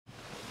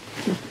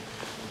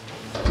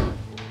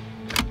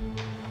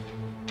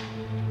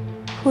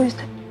Who is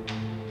that?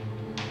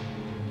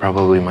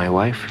 Probably my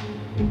wife.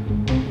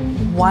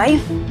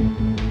 Wife?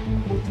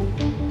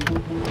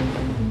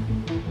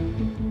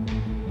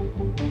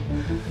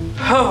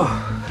 Oh,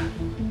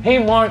 hey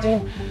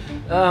Martin.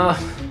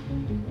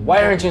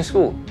 Why aren't you in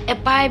school? A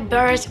pipe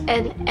burst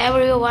and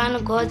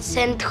everyone got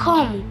sent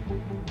home.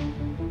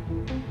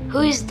 Who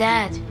is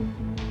that?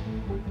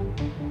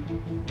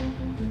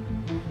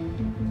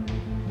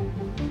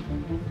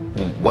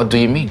 What do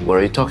you mean? What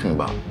are you talking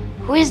about?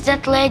 Who is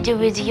that lady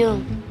with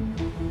you?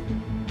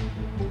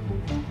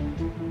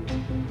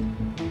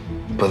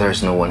 But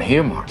there's no one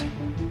here, Martin.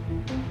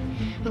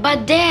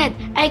 But Dad,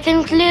 I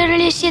can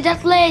clearly see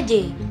that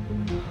lady.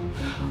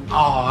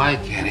 Oh, I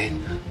get it.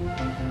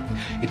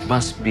 It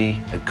must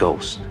be a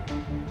ghost.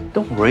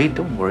 Don't worry,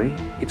 don't worry.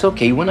 It's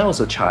okay. When I was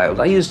a child,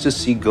 I used to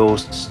see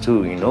ghosts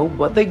too, you know?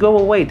 But they go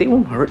away. They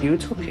won't hurt you.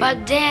 It's okay.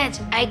 But Dad,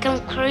 I can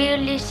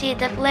clearly see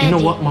that lady. You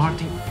know what,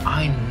 Martin?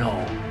 I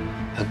know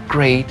a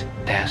great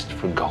test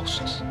for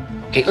ghosts.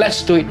 Okay,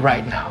 let's do it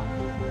right now.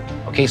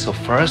 Okay, so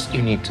first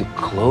you need to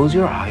close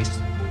your eyes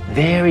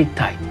very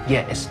tight.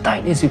 Yeah, as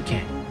tight as you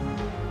can.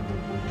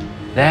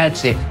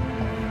 That's it.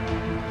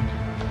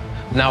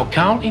 Now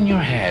count in your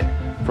head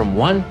from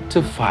 1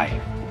 to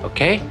 5,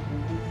 okay?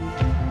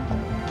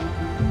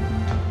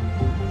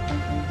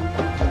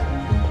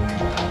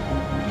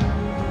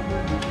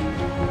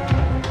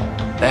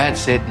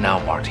 That's it now,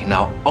 Marty.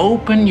 Now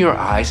open your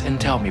eyes and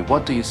tell me,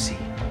 what do you see?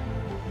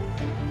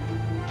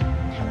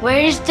 Where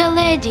is the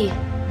lady?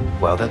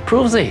 Well, that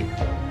proves it.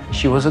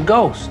 She was a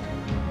ghost.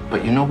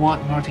 But you know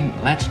what, Martin?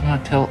 Let's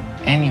not tell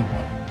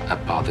anyone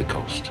about the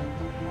ghost.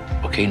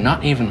 Okay,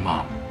 not even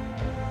Mom.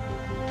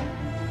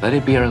 Let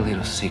it be our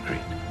little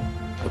secret.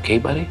 Okay,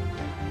 buddy?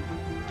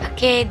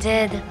 Okay,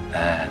 Dad.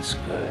 That's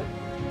good.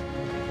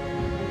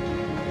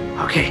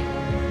 Okay,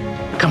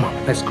 come on,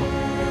 let's go.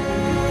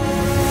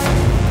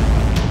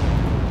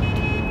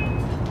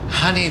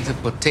 Honey, the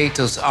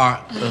potatoes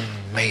are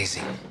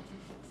amazing.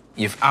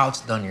 You've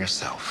outdone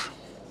yourself.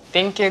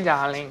 Thank you,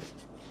 darling.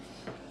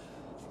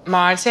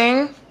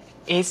 Martin,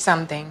 eat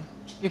something.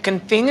 You can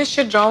finish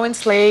your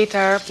drawings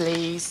later,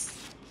 please.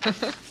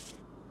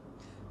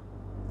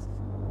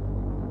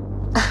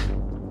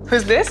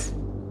 Who's this?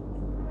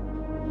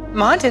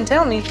 Martin,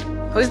 tell me.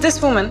 Who's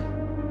this woman?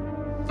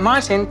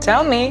 Martin,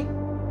 tell me.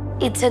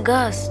 It's a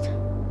ghost.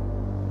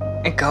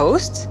 A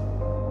ghost?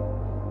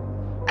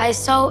 I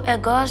saw a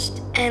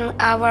ghost in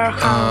our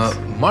house.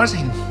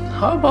 Martin,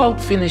 how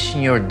about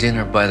finishing your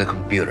dinner by the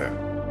computer?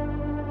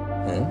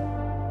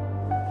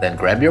 Then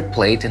grab your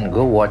plate and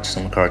go watch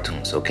some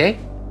cartoons, okay?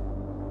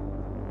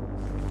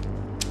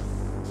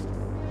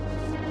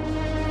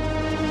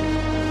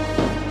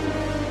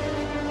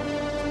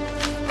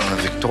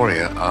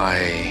 Victoria,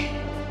 I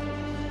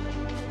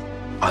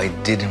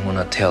didn't want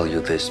to tell you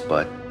this,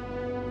 but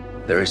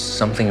there is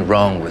something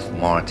wrong with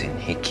Martin.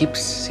 He keeps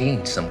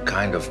seeing some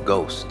kind of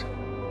ghost.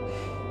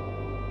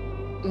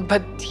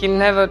 But he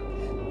never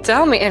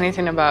tell me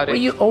anything about it.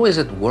 Well, you're always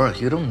at work.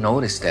 You don't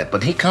notice that.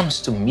 But he comes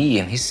to me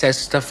and he says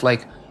stuff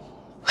like,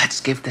 let's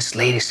give this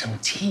lady some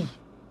tea.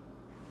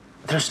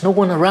 There's no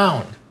one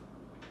around.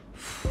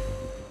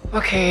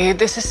 Okay,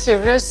 this is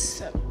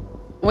serious.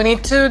 We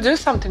need to do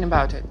something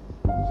about it.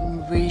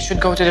 We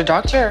should go to the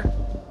doctor.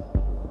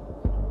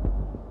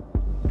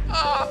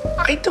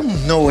 I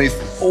don't know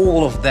if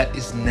all of that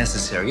is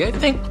necessary. I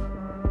think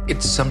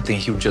it's something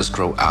he'll just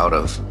grow out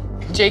of.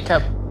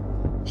 Jacob,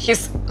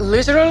 he's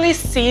literally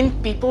seen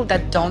people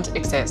that don't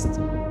exist.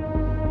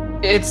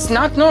 It's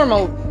not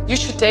normal. You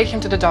should take him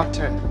to the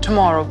doctor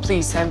tomorrow,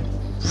 please. I'm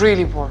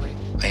really worried.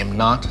 I am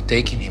not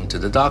taking him to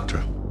the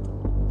doctor.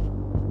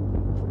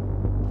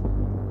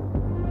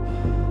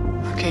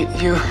 Okay,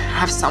 you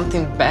have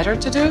something better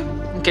to do?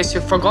 In case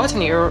you've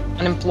forgotten you're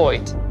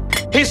unemployed.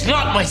 He's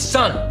not my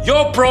son.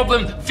 Your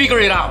problem, figure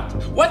it out.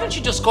 Why don't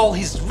you just call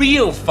his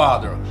real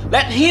father?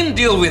 Let him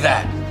deal with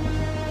that.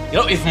 You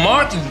know, if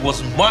Martin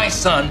was my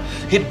son,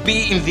 he'd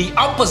be in the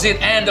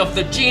opposite end of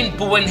the gene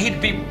pool and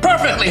he'd be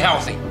perfectly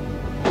healthy.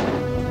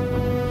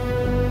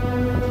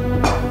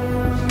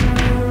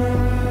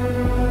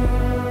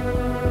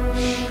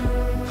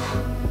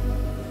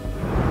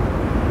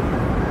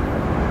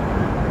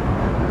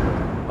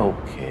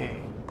 Okay.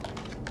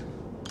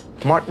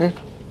 Martin,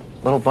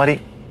 little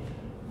buddy,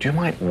 do you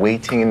mind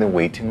waiting in the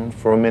waiting room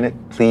for a minute,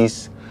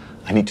 please?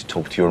 I need to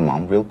talk to your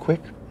mom real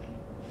quick.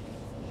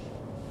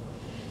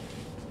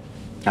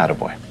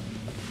 Attaboy.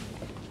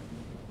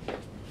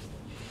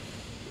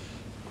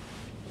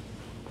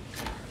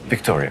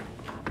 Victoria,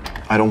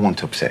 I don't want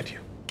to upset you,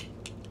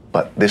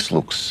 but this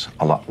looks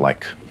a lot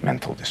like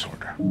mental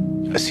disorder.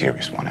 A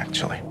serious one,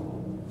 actually.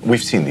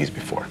 We've seen these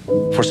before.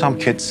 For some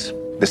kids,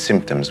 the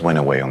symptoms went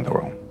away on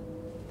their own.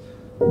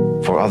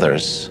 For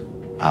others,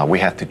 we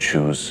had to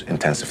choose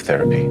intensive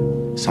therapy,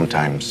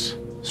 sometimes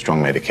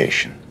strong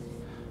medication.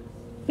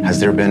 Has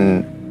there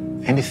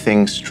been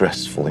anything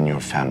stressful in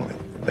your family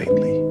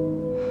lately?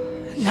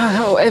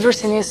 No,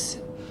 everything is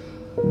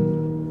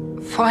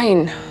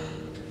fine.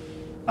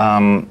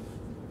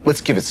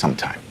 Let's give it some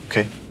time,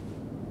 okay?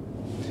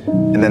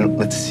 And then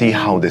let's see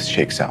how this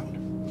shakes out.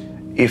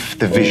 If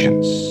the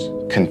visions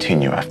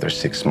continue after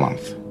 6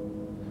 months,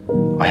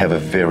 I have a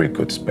very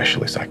good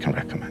specialist I can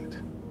recommend.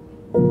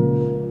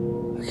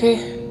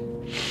 Okay.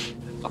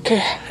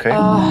 Okay.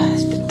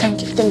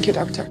 Thank you,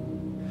 doctor.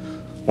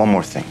 One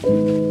more thing.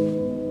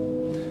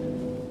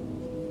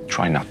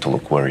 Try not to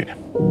look worried.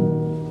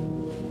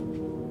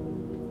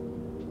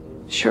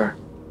 Sure.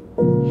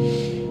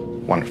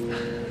 Wonderful.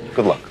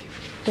 Good luck.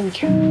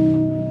 Thank you.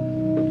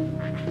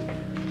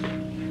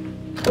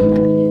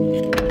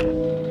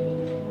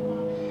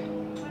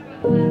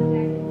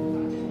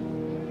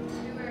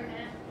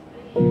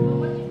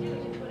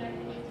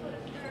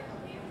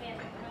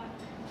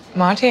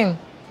 Martin,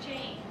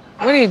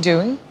 what are you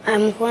doing?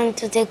 I'm going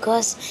to the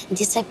ghost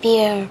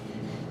disappear.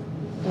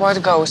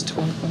 What ghost?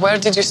 Where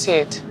did you see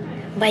it?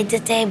 By the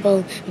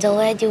table, the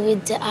lady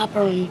with the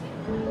apron.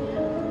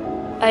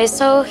 I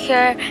saw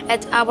her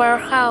at our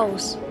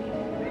house.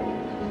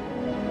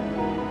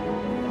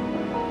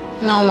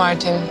 No,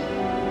 Martin.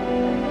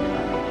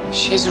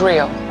 She's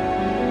real.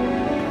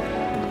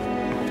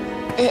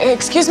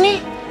 Excuse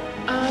me?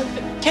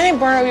 Can I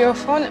borrow your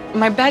phone?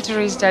 My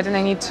battery is dead and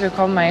I need to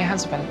call my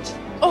husband.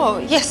 Oh,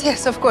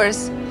 yes, of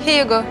course.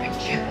 Here you go.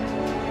 Thank you.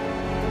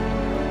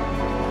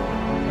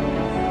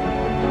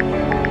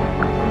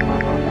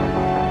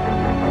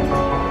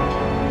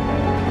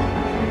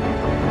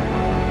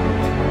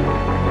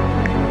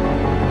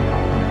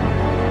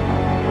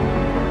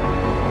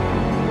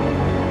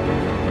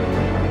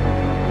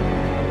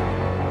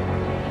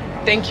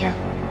 Thank you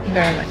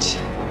very much.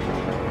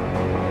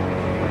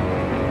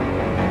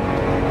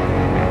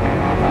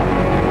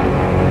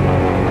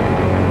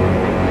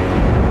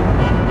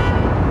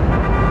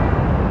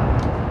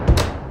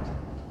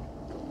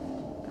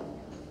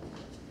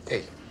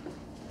 Hey.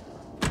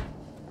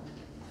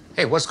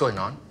 Hey, what's going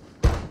on?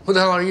 Who the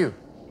hell are you?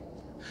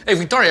 Hey,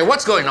 Victoria,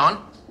 what's going on?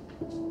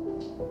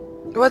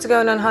 What's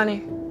going on,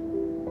 honey?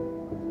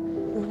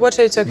 What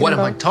are you talking What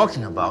about? am I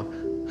talking about?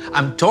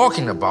 I'm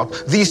talking about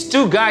these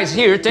two guys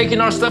here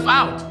taking our stuff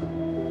out.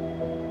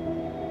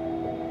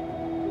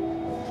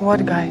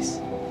 What,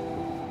 guys?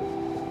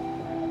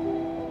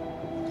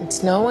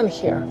 It's no one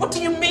here. What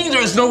do you mean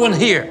there's no one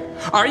here?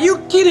 Are you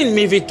kidding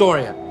me,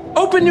 Victoria?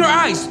 Open your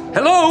eyes.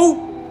 Hello?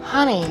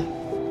 Honey,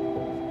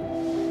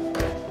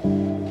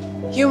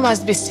 you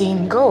must be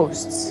seeing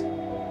ghosts.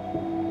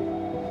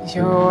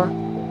 You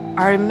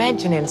are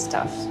imagining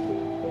stuff.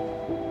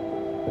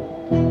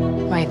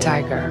 My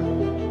tiger.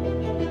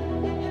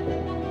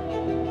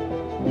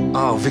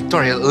 Oh,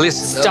 Victoria,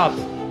 listen. Stop.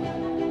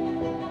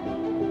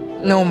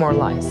 No more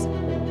lies.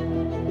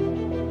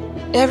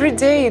 Every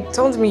day you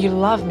told me you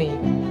love me,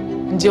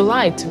 and you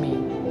lied to me.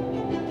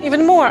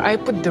 Even more, I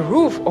put the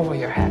roof over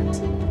your head.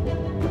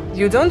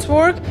 You don't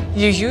work,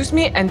 you use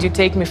me, and you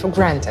take me for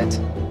granted.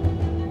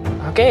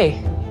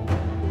 Okay,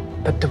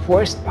 but the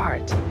worst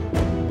part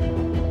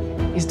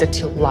is that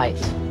you lied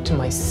to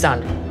my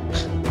son.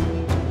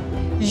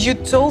 You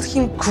told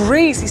him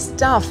crazy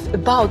stuff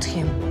about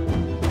him.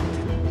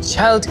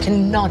 Child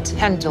cannot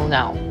handle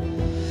now.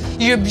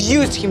 You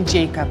abused him,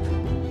 Jacob,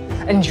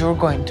 and you're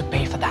going to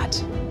pay for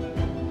that.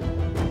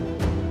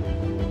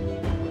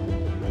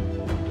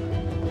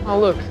 Oh,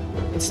 look,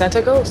 it's not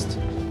a ghost.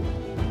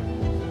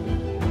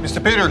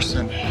 Mr.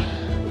 Peterson,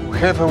 we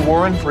have a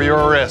warrant for your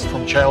arrest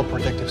from Child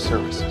Protective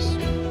Services.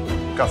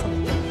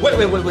 Gotham. Wait a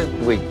minute.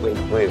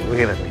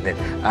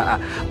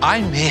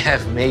 I may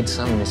have made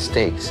some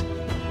mistakes,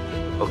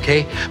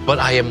 okay? But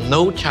I am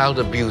no child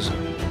abuser.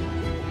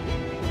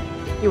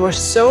 You are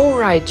so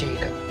right,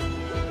 Jacob.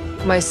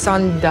 My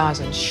son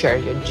doesn't share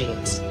your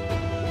genes.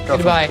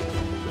 Goodbye.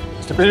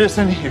 Mr.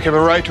 Peterson, you have a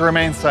right to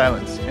remain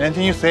silent.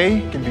 Anything you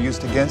say can be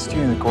used against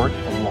you in the court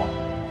of law.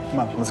 Come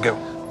on, let's go.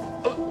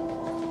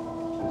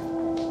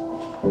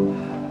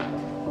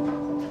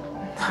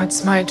 Now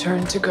it's my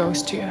turn to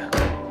ghost you.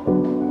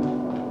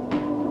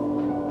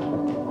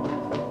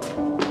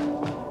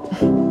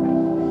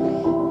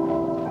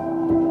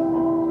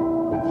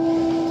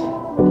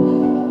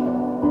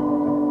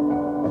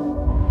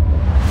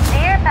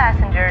 Dear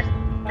passengers,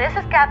 this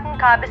is Captain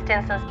Cobb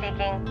Stinson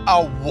speaking.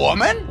 A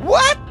woman?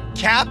 What?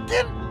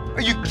 Captain?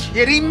 Are you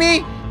kidding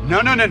me?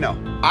 No.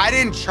 I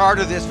didn't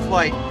charter this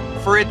flight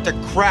for it to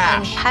I'm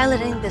crash.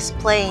 piloting this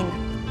plane.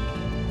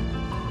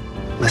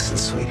 Listen,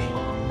 sweetie,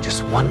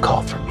 just one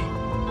call from me,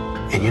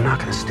 and you're not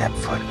going to step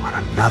foot on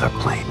another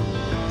plane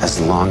as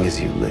long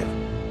as you live.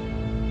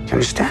 Do you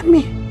understand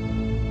me?